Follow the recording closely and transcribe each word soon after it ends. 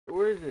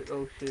Where is it?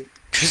 Oh shit.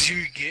 Cause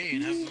you're gay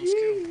and have no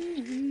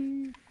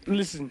skill.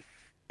 Listen,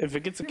 if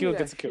it gets a kill, it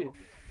gets a kill.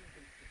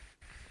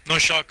 No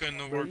shotgun,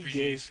 no Bro, you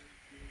gay. RPGs.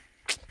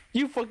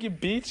 You fucking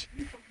bitch.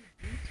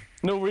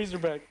 No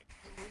Razorback.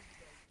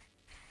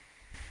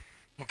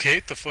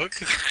 Okay, the fuck?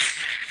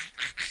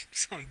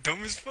 Sound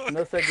dumb as fuck.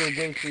 No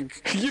segregation.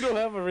 You don't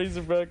have a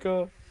Razorback,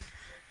 huh?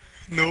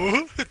 No,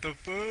 what the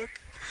fuck?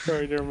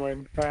 Alright, never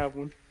mind. I have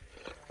one.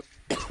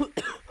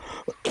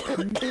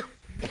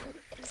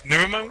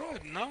 Never mind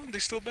what? No, they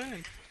still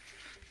banned.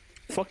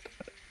 Fuck that.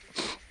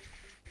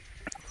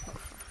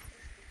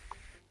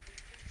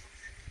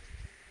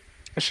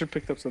 I should have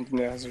picked up something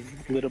that has a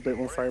little bit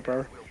more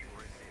firepower.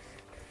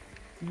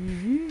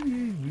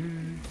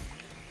 I'm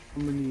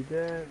gonna need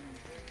that.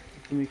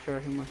 Let me make sure I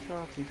hit my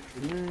shot.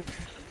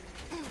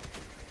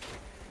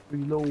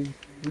 Reload.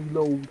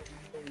 Reload.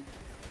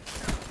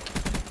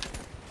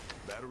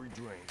 Battery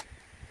drained.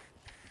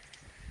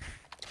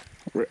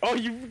 Oh,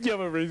 you have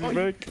a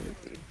Razorback?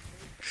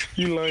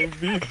 You lying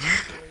bitch.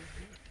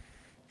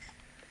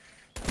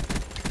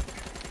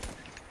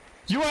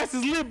 Your ass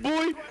is lit,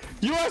 boy!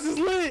 Your ass is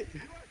lit!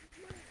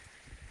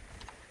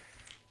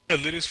 Yeah,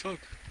 lit as fuck.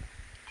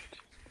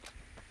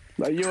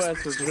 Like, your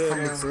ass is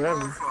lit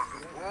forever.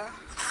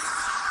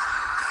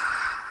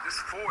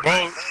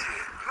 Bro,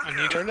 I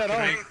need Turn that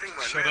on.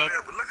 Shut up.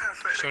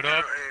 Shut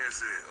up.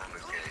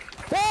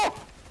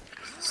 Oh!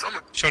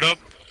 Shut up.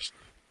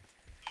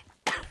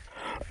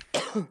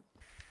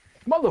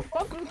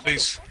 Motherfucker!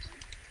 Please.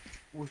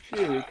 Well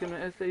shit, can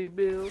I SA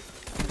build?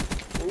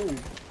 Ooh.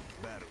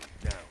 Battery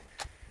down.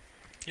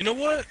 You know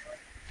what?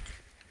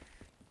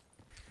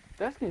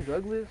 That skin's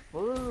ugly as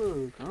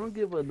fuck. I don't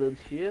give a the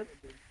shit.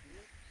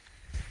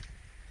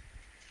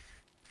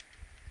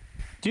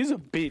 He's a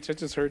bitch, I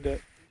just heard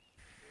that.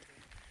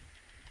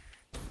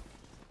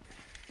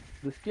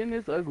 The skin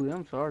is ugly,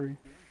 I'm sorry.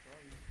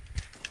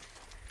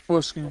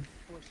 What skin?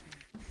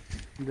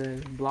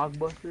 The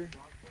blockbuster.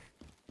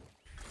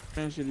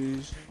 That shit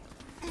is.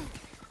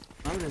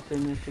 I'm just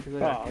saying this shit because I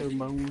got killed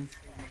by one.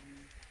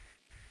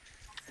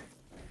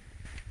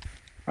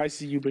 I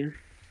see you, bear.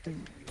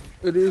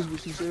 It is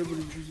what she said, but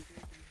it's.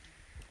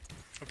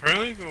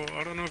 Apparently, well,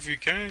 I don't know if you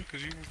can,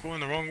 because you were going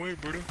the wrong way,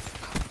 Bruto.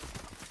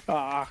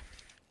 Ah.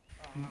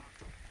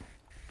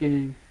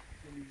 Gang.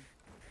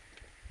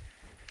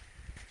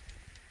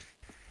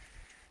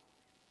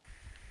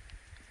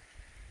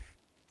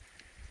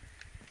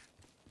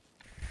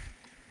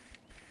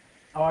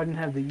 Oh, I didn't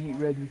have the yeet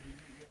ready.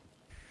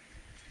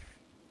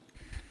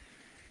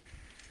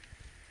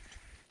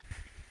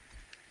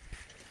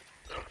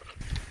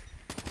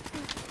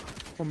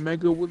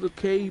 Omega with a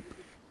cape.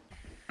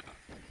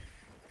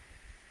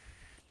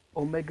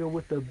 Omega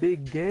with the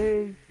big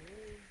gay.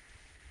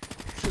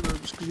 Shut up,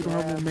 just 'cause you don't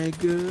have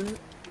Omega.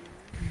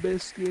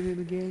 Best skin in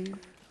the game.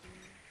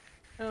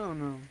 I don't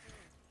know.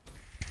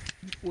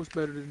 What's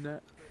better than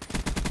that?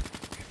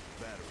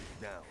 Battery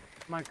down.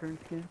 My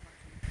current skin.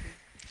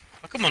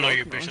 How come I know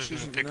your Oh, bitches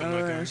she's didn't pick up my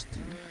gun? nasty.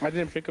 I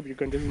didn't pick up your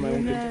gun, this is my You're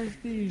own gun.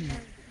 nasty.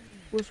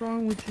 What's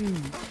wrong with you?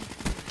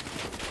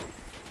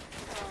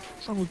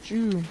 What's wrong with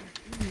you?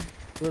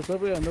 There's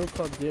somebody I know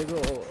called Diego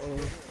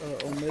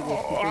Omega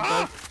Super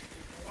Bike.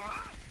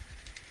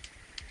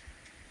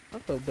 I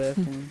felt bad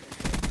for him.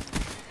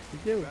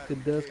 Diego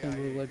does kind of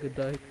look like a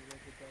dyke.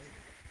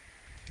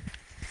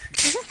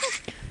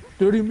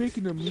 Dirty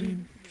making a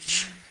meme.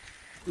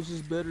 This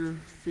is better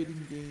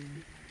fitting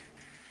game.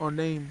 Or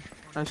name.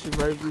 I should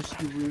write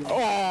risky real.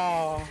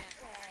 Oh!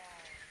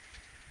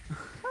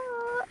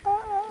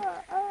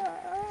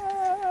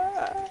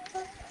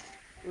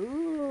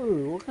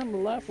 Ooh, what kind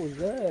of laugh was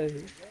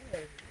that?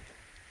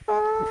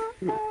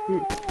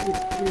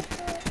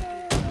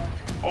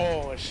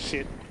 Oh,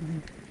 shit.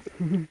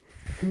 Bring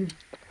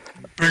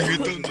it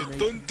down to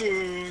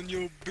dun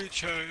yo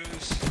bitch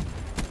ass.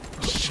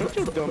 Shut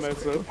your dumb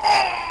ass up.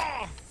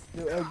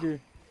 Yo, Edgar.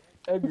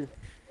 Edgar.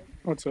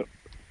 What's up?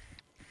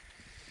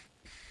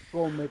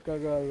 Go me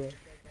cagada.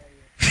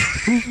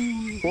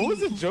 What was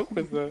the joke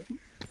with that?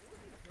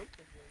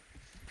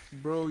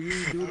 Bro, you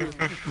ain't do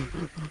that.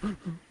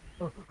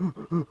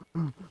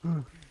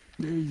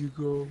 There you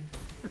go.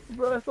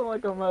 Bro, I sound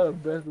like I'm out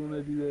of breath when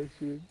I do that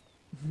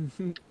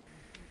shit.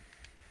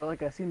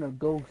 Like I seen a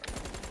ghost.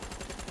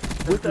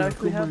 Which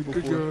actually happened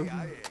before.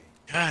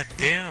 God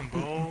damn,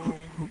 bro.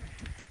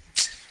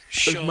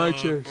 Shut my up,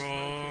 chest. bro.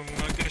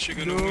 I guess you're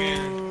gonna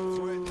win.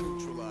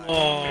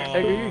 Oh.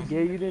 Edgar, you're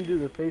gay. You didn't do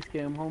the face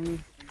cam, homie.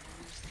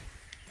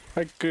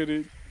 I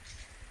couldn't.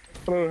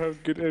 I don't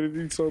have good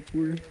editing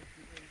software.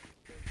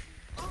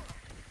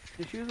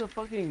 Just use a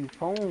fucking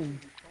phone.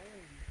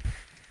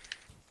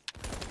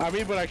 I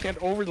mean, but I can't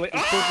overlay.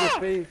 Just put your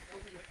face.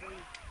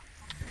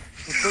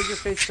 Just put your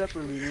face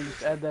separately and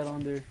just add that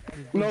on there.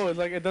 No, it's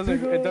like it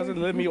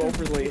doesn't let me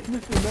overlay it.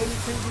 Mr.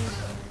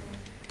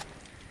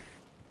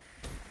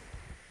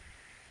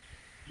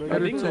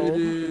 Meditated.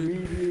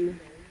 Meditated.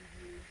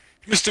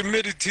 Mr.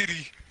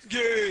 Medititty.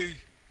 Yay.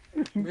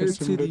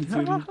 Meditated.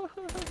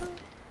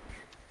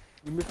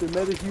 Mr.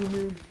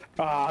 Metahuman.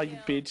 Ah, you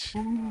bitch.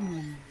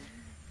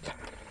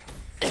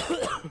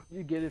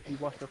 You get it if you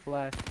watch the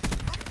flash.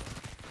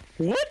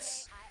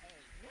 What?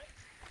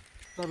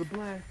 Not a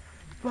blast.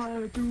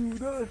 Fire through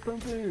the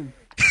something.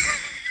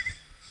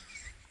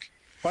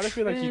 Why do I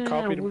feel like you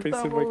copied and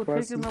pasted my Gustavo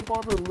classes? taking up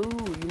all the loot,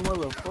 you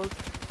motherfucker.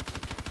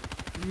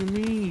 What do you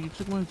mean? You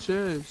took my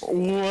chest.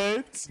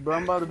 What? Bro,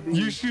 I'm about to be.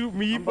 You shoot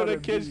me, I'm but I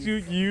about to can't be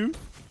shoot you?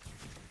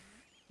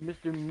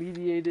 Mr.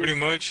 Mediated Pretty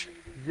much.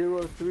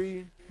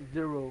 030.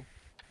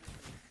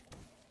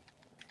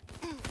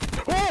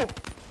 Oh!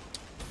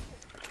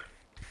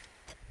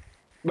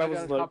 I That was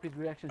got a like, copied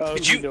reaction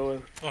Did too. you- know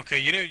it. Okay,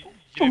 you didn't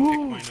pick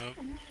mine up.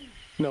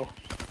 No.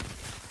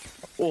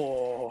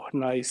 Oh,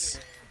 nice.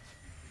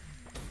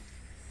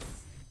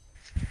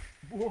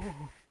 Whoa.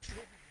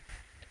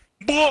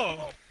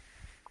 Boah!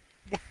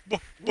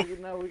 Look,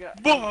 now we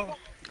got. Boah!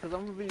 Cause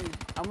I'm gonna be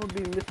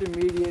Mr.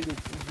 Mediated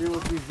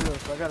 030.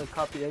 So I gotta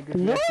copy Edgar's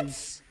reaction.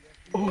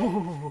 What?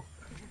 Oh.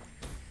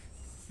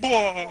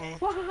 Boah!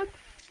 What?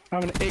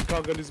 I'm an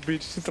ACOG on this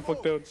bitch. Sit the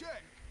fuck down.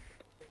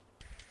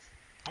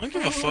 I don't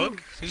give a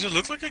fuck. Does it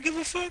look like I give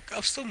a fuck?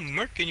 I'm still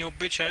murking your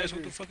bitch ass.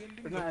 What the fuck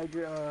Or do? not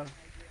Edgar.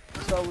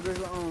 So there's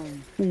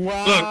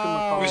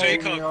Wow. Where's your Oh,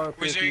 ACOG?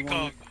 Where's your if you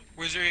want ACOG?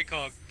 Where's your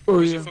ACOG? Oh,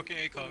 Where's yeah. your fucking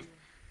ACOG?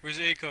 Where's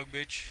your ACOG,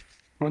 bitch?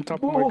 On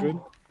top of my good.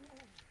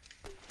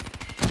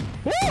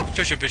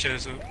 Shut your bitch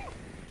ass up.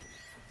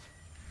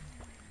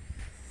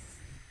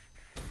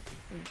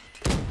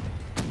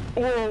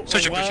 Oh,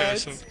 Shut your bitch what?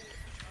 ass up.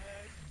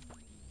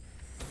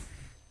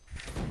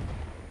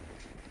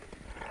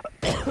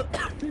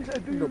 He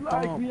said, do you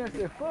like me? I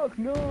said, fuck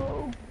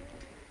no.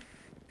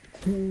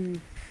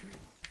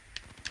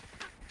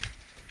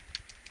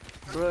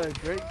 Bruh,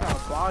 Drake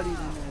got bodied in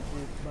that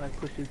bitch by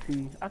Pusha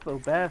T. I feel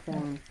bad for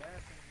him.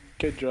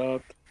 Get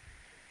dropped.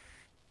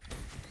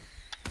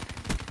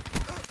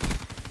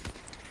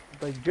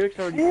 Like, Drake's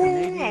already Ooh, I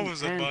Canadian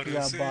was and about he to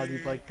got say.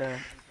 bodied like that.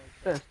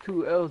 That's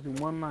 2 L's in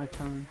one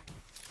lifetime.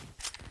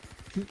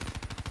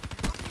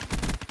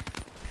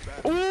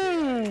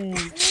 Ooh!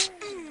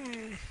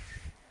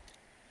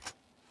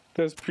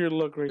 That's pure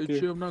luck right Hey, there.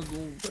 chill, I'm not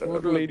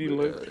going. Lady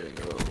luck.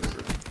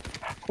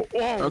 Oh,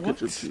 I'll what?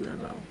 catch up to you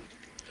right now.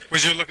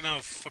 Where's your look now,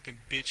 fucking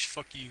bitch?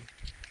 Fuck you.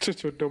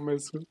 Shut your dumb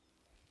ass up.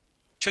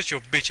 Shut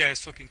your bitch ass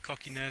fucking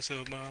cocking ass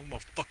up, man. I'm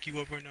gonna fuck you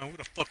up right now. Where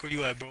the fuck are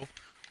you at, bro?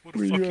 Where the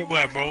Where fuck you you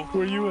at, bro?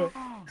 Where you at?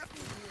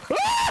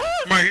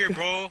 I'm right here,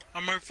 bro.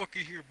 I'm right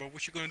fucking here, bro.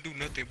 What you gonna do?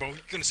 Nothing, bro. You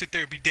gonna sit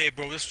there and be dead,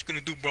 bro. That's what you're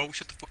gonna do, bro.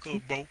 Shut the fuck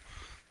up, bro.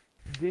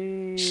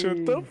 Dang.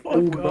 Shut the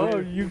fuck Oh,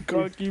 up, you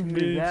cocky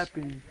bitch.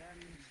 Zapping.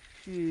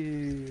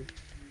 Shit.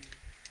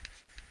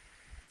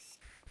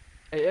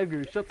 Hey,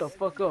 Edgar, shut the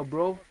fuck up,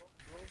 bro.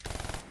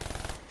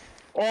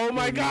 Oh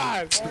my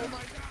god!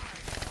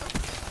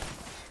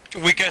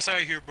 Weak ass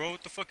out of here, bro.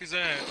 What the fuck is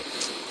that?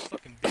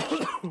 Fucking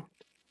bitch.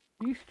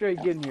 You straight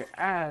getting your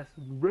ass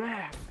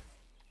wrapped.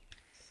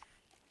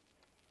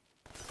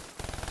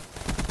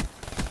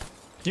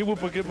 You will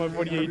forget my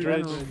 48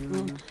 dredge.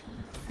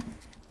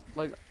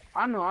 Like,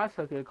 I know I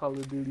suck at Call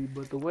of Duty,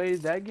 but the way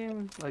that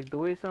game, like the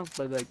way it sounds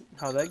like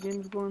how that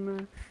game is going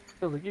there,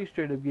 feels like you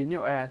straight up getting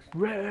your ass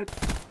wrecked.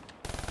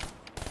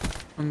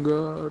 Oh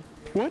God.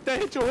 What? That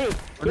hit your head.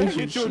 I That need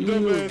hit your some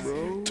dumb shield, ass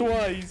bro.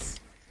 twice.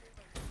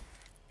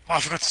 Oh, I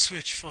forgot to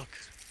switch. Fuck.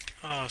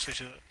 Oh, I'll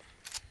switch it up.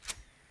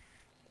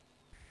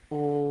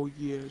 Oh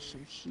yeah,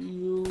 some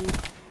shield.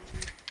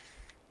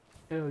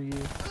 Hell yeah.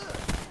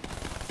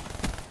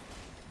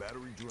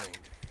 Battery drained.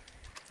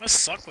 I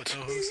suck with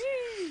those.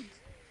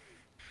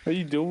 How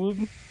you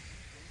doing?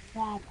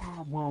 Wah,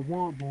 wah, wah,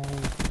 wah, wah.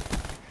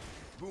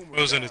 Boomer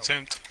It was an down.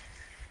 attempt.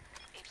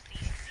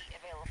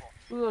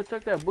 Who gonna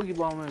chuck that boogie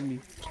bomb at me?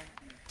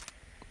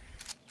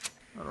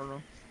 I don't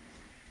know.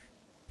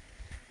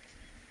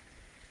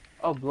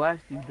 I'll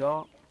blast you,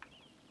 dog.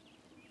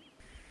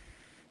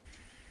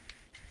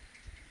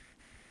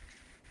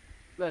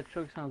 That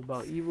truck sounds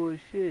about evil as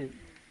shit.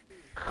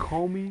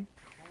 Homie.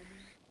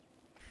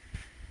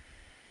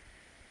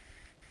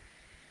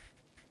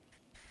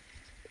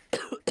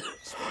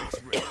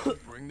 Spikes ready.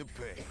 Bring the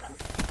pain.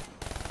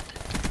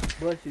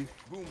 Bless you.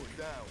 Boomer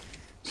down.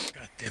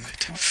 God damn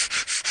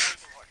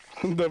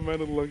it. That man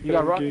of luck You that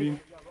got I'm rocket? getting.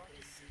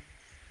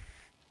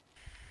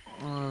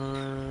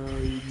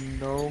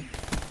 No.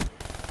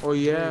 Oh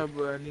yeah,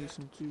 but I need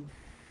some too.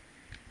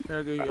 Can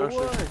I get you For Usher?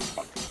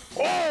 what?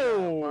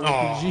 Oh!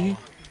 RPG?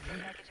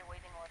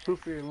 Proof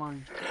for your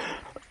line.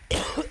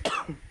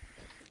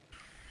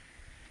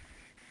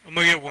 I'm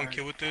gonna get one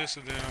kill with this,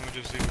 and then I'm gonna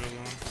just leave it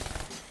alone.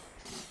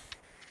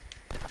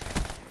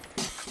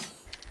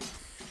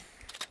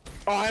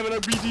 Oh, I have an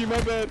RPG, my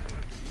bad.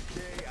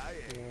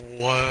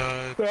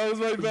 What? That was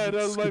my bad,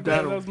 that was my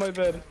bad, that was my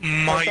bad.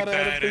 My I thought I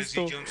had a bad as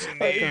he pistol. jumps in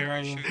the air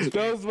and shoots me.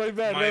 That was my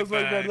bad, My that was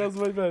my bad, bad. that was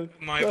my bad.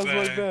 My That was my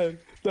bad. bad.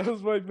 That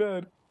was my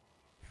bad.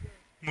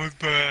 My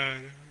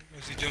bad.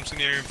 As he jumps in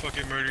the air and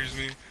fucking murders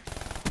me.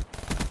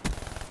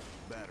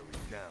 Battery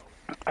down.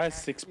 I had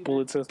 6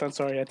 bullets, so I'm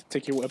sorry I had to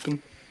take your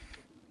weapon.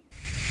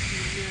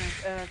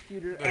 Ass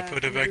eater, I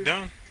put it back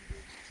down.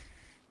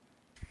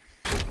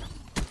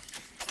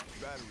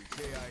 Battery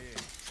KIA.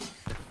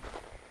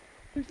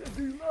 He said,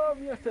 do you love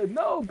me? I said,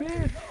 no,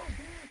 bitch.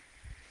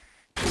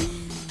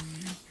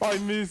 I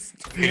missed.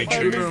 Hey, I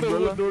Trigger. missed the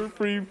Umbrella. one door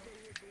frame.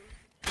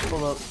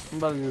 Hold up. I'm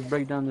about to just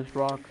break down this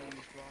rock.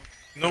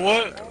 You know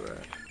what?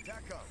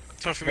 Attack up.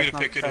 Time for me to That's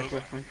not pick it up.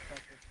 sacrifice.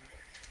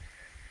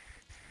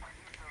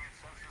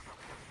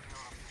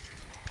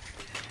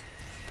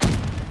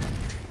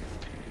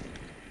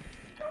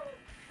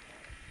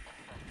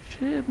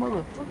 Shit,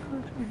 motherfucker.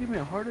 It's gonna give me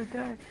a heart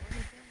attack.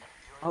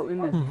 Out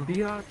in this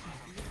biatch.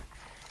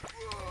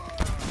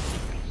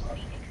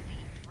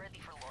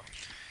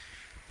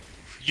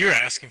 You're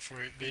asking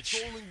for it, bitch.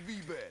 Controlling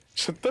B-bed.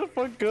 Shut the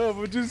fuck up.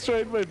 I'm just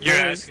trying my You're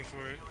best. asking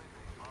for it.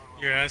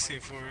 You're asking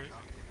for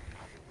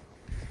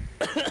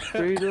it.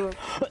 Straight up.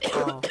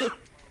 Oh,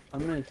 I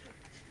missed.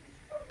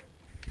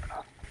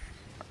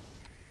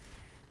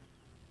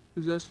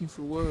 Who's asking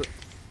for what?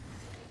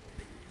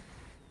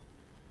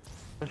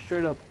 A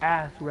straight up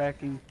ass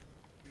racking.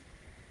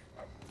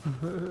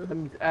 That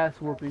means ass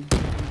whooping in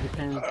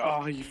Japan.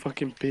 Oh, you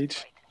fucking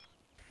bitch.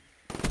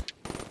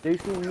 They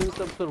see me up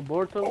to the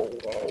board though.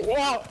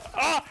 Whoa!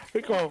 Ah!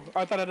 Go.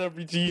 I thought I had an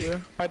RPG. Yeah.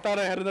 I thought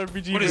I had an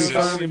RPG. What is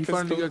but this? I was You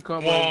finally pistol. got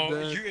caught by Well,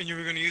 his dad. you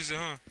were gonna use it,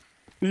 huh?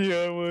 Yeah,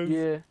 I was.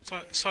 Yeah.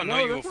 So I know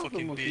you a that sounds fucking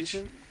almost bitch.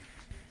 decent.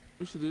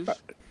 Which it is?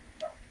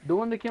 The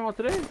one that came out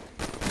today?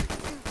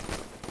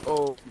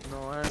 Oh,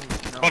 no, I haven't.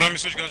 No. Hold on, let me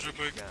switch guns real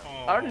quick.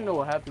 Oh. I already know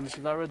what happened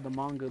because I read the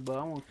manga, but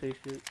I won't say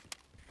shit.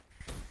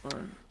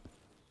 Alright.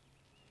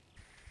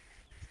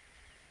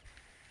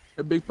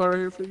 A big part right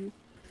here for you?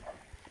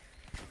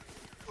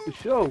 For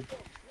sure.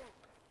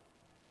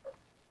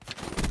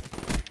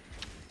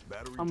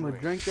 Battery I'm gonna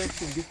drained. drink that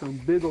shit and get some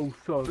big old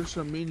sucks. There's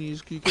some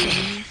minis. Can you get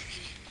minis?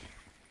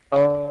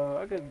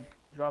 I could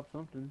drop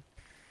something.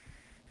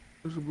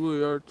 There's a blue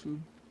yard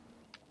too.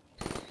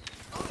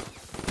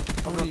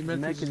 How I'll many drop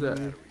some methods is mech in that?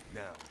 here.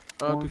 Now.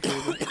 I could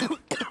take it.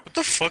 What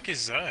the fuck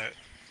is that?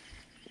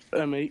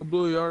 mate. A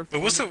blue yard.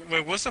 Wait,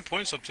 what's the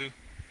points up to?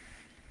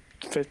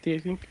 50, I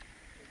think.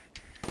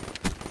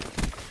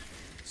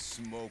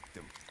 Smoked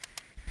him.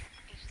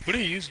 What are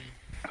you using?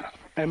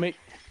 Mate.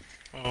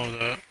 Oh,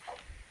 that.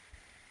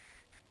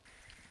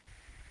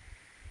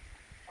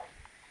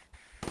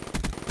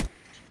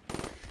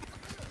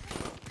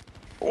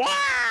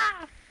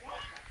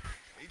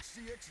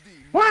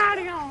 HCXD.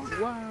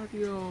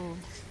 Wario.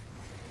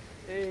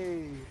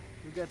 Hey,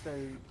 we got the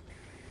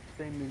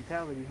same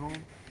mentality, home.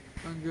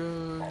 I'm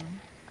good.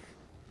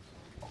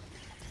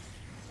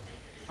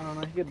 I don't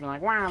know, he could be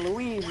like, wow,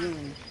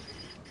 Luigi.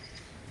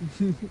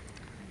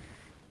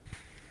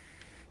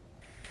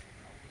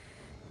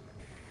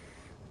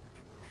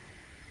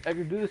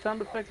 Edgar, do the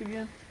sound effect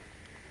again.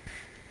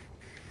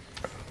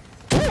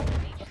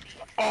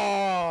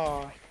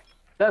 Oh.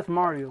 That's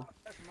Mario.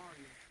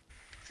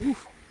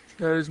 Oof.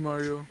 That is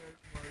Mario.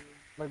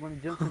 Like when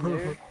he jumps in the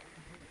air.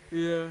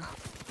 Yeah.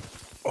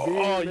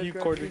 Oh, Big you Edgar,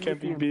 quarter make can't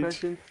the be bitch.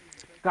 impression.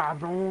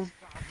 God, on.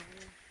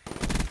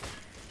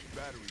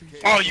 Battery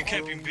Oh, you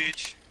camping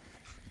bitch.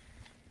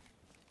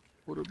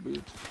 What a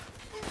bitch.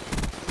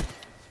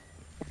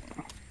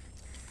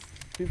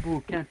 People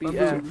who can't be I'm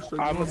ass. just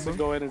I must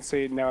go ahead and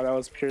say it now. That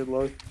was pure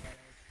luck.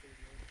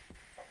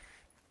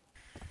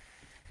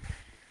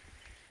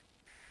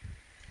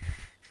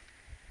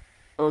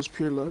 That was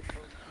pure luck.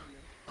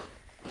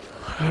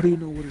 How do you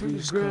know what it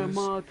is, cuz?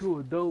 Grandma to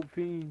a dope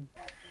fiend.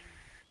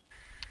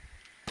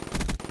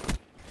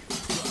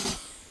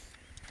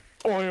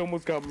 Oh, I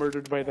almost got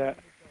murdered by that.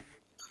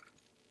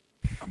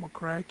 I'm a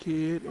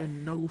crackhead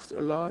and no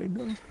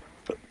line.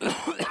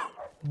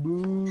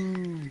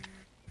 Boo.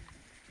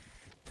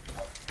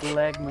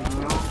 Flag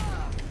McGraw.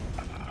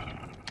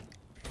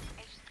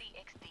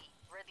 HCXD,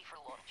 ready for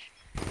launch.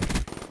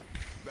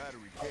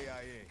 Battery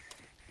KIA.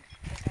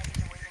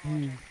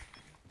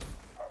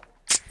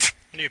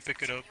 I need to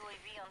pick it up.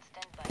 UAV on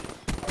standby.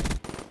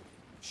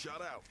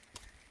 Shot out.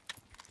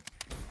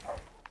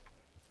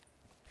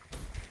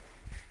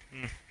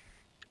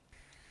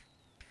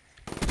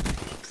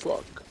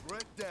 Fuck.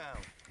 Threat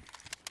down.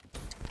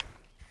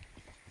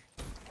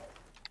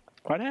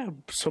 Why'd I have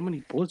so many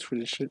bullets for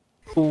this shit?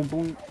 Boom,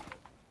 boom.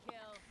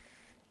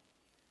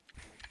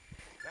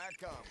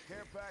 TACCOM.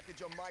 Care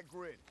package on my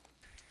grid.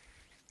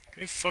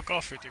 Hey, fuck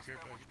off with your care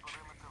package.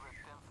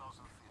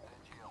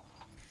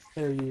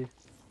 Hell yeah.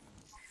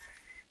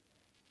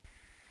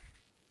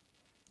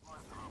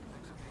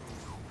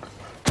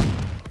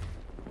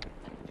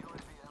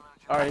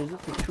 Alright, is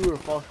this a true or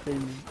false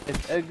statement?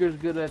 If Edgar's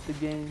good at the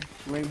game,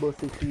 Rainbow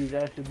Six Siege,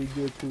 that should be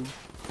good too.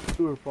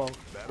 True or false?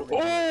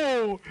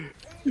 Oh!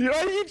 Are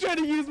you trying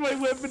to use my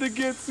weapon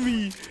against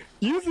me?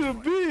 Use a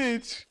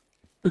bitch!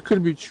 It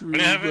could be true, I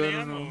didn't have but I any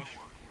don't know. ammo.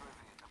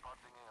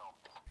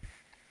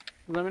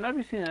 'Cause, I mean, I've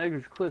been seeing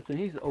Edgar's clips and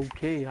he's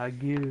okay, I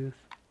guess.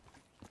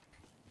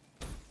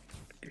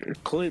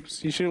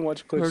 Clips. You shouldn't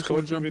watch clips. There's Go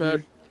one watch the jump video.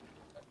 pad.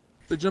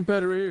 The jump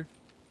pad right here.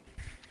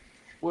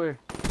 Where?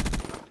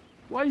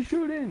 Why you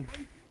shooting?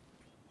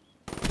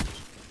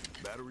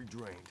 Battery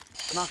drained.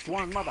 Knock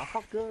one,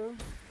 motherfucker.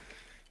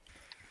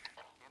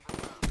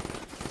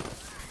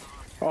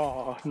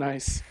 Oh,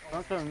 nice.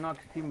 I'm trying to knock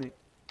his teammate.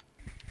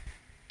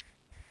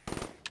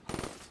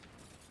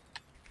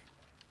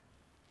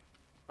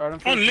 Alright, I'm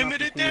finishing off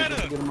Unlimited the team just to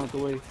data. get him out the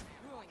way.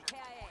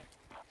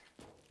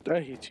 I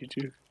hate you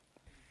too.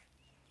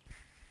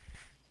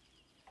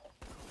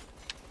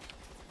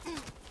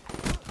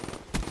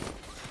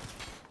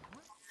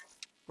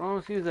 I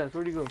don't see his ass.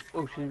 Where'd he go?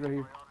 Oh, shit, he's right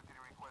here.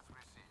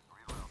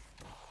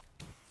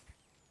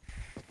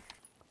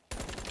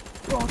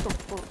 Oh, what the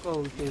fuck? Oh,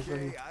 okay, he's right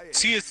here.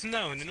 See it's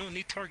now, and no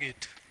need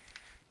target.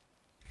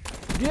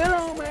 Get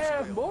him,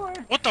 ass boy!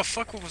 What the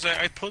fuck was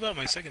that? I pulled out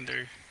my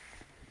secondary.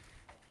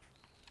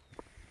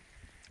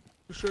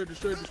 Destroy,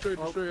 destroy, destroy,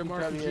 Oh, destroy. I'm he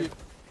probably RPG. is.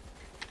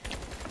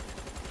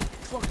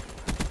 Fuck.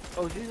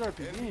 Oh, she's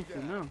RPG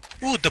shit now.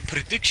 Ooh, the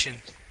prediction.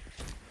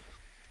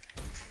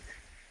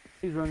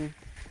 He's running.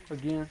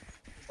 Again.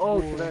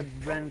 Oh, Boy. shit, I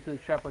ran into the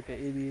trap like an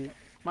idiot.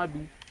 Might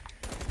be.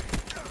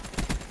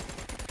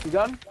 You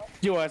got him?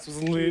 Your ass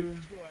was lit.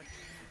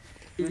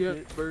 You Good got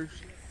shit. burst.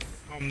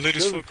 I'm lit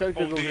as There's a fuck check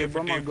all over day, here, but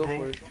every I'm day, gonna go bro.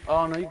 for it.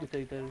 Oh, no, you can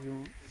take that if you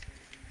want.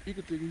 You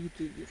can take it, you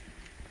can take it.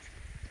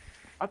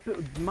 I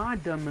picked my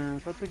dumb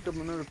ass. I picked up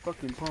another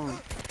fucking pawn.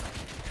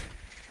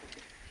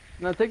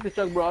 Now take the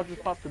chuck, bro. I'll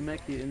just pop the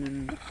mech kit and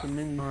then the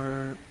mini.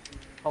 Alright.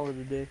 Call it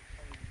a day.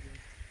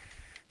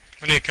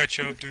 I need to catch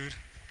up, dude.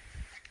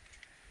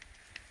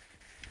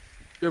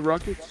 You have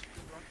rockets?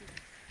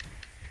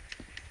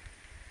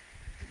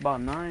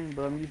 About 9,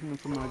 but I'm using them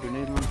for my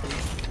grenade launcher.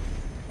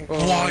 Oh,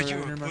 Wow, alright, you a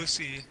never mind.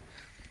 pussy.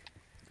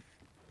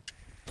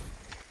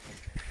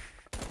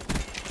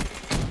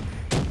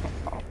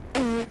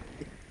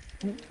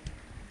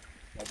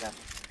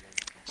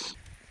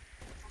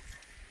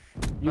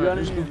 You Alright, got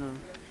let's any? go. No.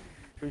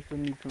 Or still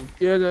need some.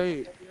 Yeah, I got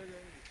 8.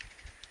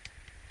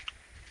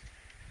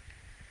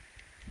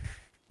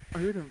 I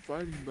hear them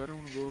fighting, but I don't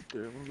want to go up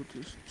there. I want to go to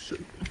this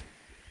circle.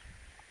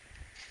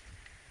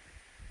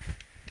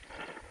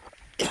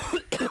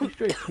 You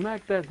straight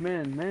smack that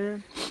man,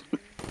 man.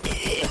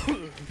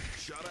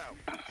 Shut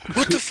out.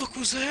 What the fuck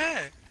was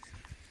that?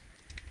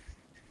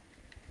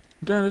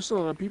 Damn, there's still a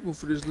lot of people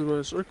for this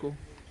little circle.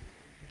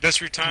 That's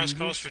 3 times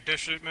calls for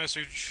desperate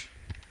message.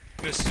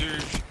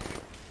 Message.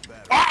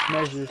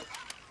 Measures.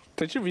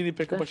 Did you really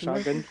pick up a That's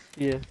measures? shotgun?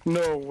 Yeah.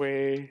 No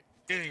way.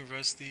 Getting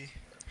rusty.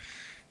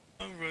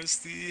 I'm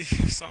rusty.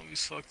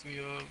 Something's fucked me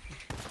up.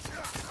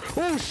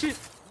 Oh shit!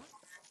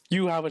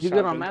 You have a You shotgun.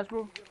 good on mass,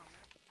 bro?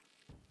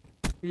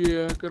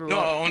 Yeah, I got a No,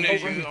 lot.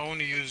 I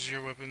only use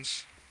your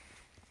weapons.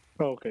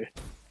 Oh, okay.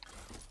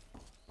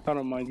 I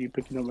don't mind you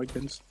picking up my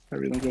guns. I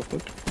really don't give a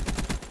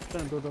fuck.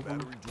 Trying to build up on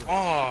him.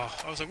 Oh,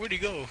 I was like, where'd he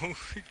go?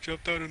 He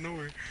jumped out of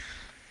nowhere.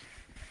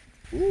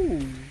 Ooh,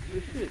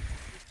 good shit.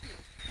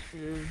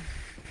 Yeah.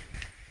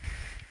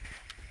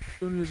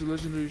 Tony has a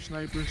legendary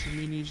sniper, some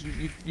minis.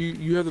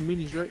 You have the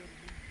minis, right?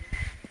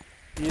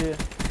 Boomer Yeah.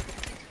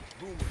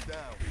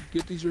 down.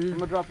 Get these right here. I'm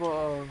gonna drop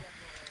a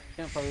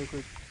campfire real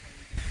quick.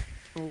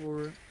 Oh,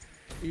 alright.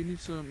 You need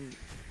some.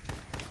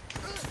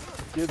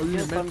 You Oh, you can't need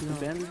find meth some now.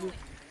 bandages?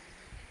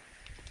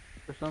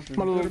 Or something.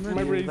 My little- Yeah,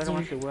 my I razor. got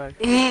my shit whacked.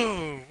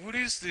 Oh, what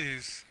is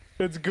this?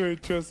 It's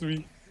good, trust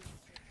me.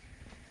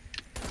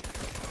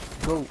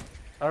 Go.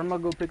 I'm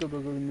gonna go pick up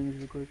those other minis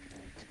real quick.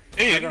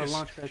 Hey, I it got a is.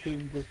 launch pad too,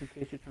 just in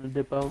case you're trying to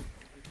dip out.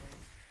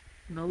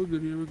 No, we're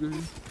good here, we're good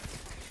here.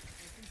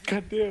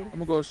 Goddamn. I'm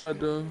gonna go outside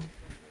the.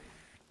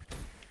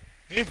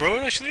 Hey, bro, it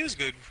actually is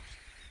good.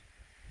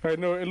 I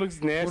know it looks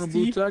Want a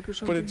blue nasty, tack or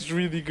something? but it's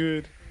really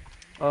good.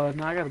 No, I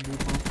got a blue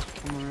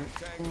phone. I'm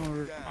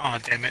alright.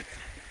 Alright. Oh, damn it.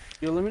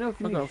 Yo, let me know if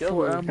you I need got shells.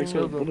 full or ammo.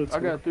 shells. Bullets, I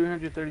got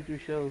 333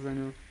 shells right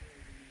now.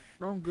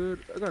 No, I'm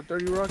good. I got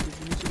 30 rockets.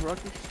 You need some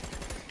rockets?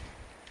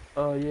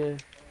 Yeah.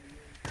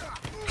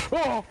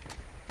 Oh!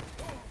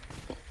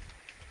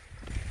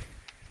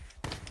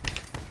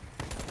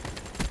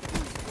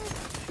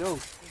 Yo.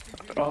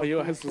 Oh,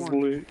 your ass is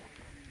lit.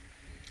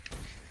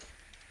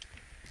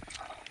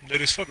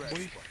 That is fuck, boy.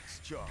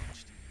 Flashbacks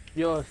charged.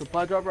 Yo, a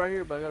supply drop right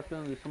here, but I got a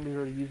feeling that somebody's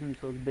already using it,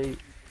 so it's bait.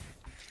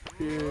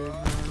 Yeah, no,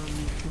 I don't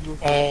need to go.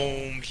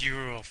 Oh,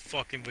 you're a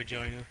fucking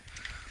vagina.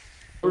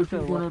 Or What's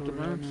that people going watch out the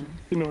over right mountain.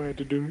 You know I had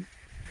to do it.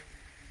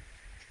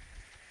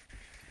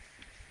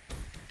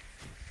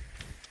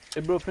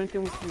 Hey, bro, if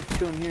anything, we can just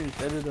chill in here and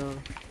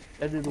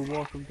edit the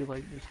wall so we could,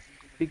 like, just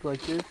speak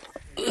like this.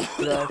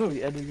 Without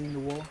actually editing the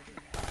wall.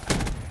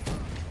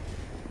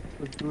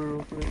 Let's do it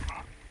real quick.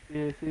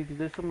 Yeah, see, because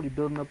there's somebody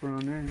building up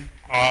around there.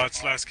 Oh,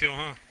 it's last kill,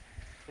 huh?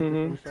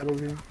 Mm-hmm. What's that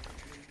over here?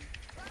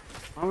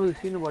 I don't really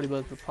see nobody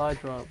but a supply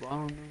drop, but I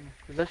don't know.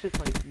 Because that's just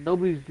like,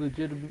 nobody's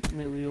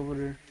legitimately over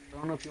there. I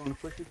don't know if you want to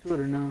push it to it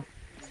or not.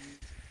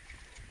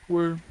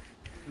 Where? And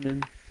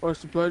then, Or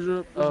supply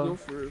drop? Let's Oh. go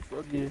for it.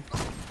 Fuck it.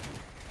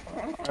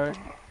 yeah. Alright.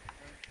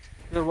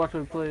 You gotta watch how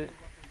we play it.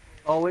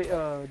 Oh wait,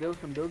 there was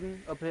some building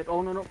up ahead.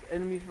 Oh no,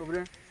 enemy over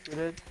there. Good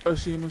head. I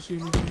see him, I see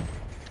him, I see him.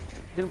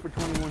 Hit him for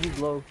 21, he's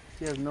low.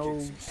 He has no... I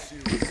was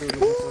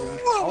want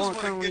gonna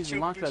to turn get use the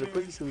you, launch pad to bitch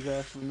push it ass. to his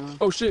ass right now.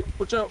 Oh shit,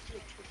 watch out.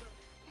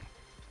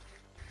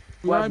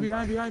 What Behind,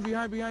 happened?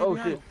 behind. Oh,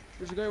 behind. shit.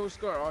 There's a guy with a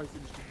scar. Oh, he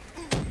finished him.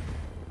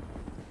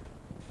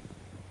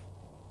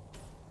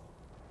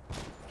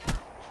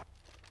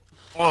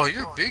 Oh,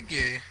 you're big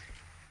gay.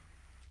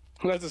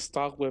 That's a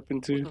stock weapon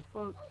What too. the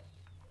fuck?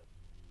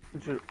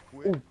 It's a-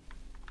 Quit.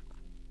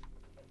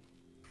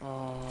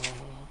 Ooh,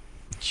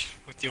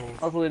 With your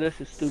hopefully that's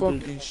just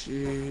stupid. Fucking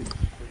shit.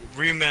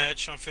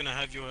 rematch, I'm finna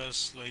have your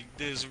ass like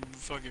this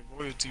fucking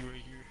royalty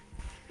right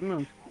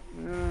here.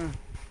 Mm,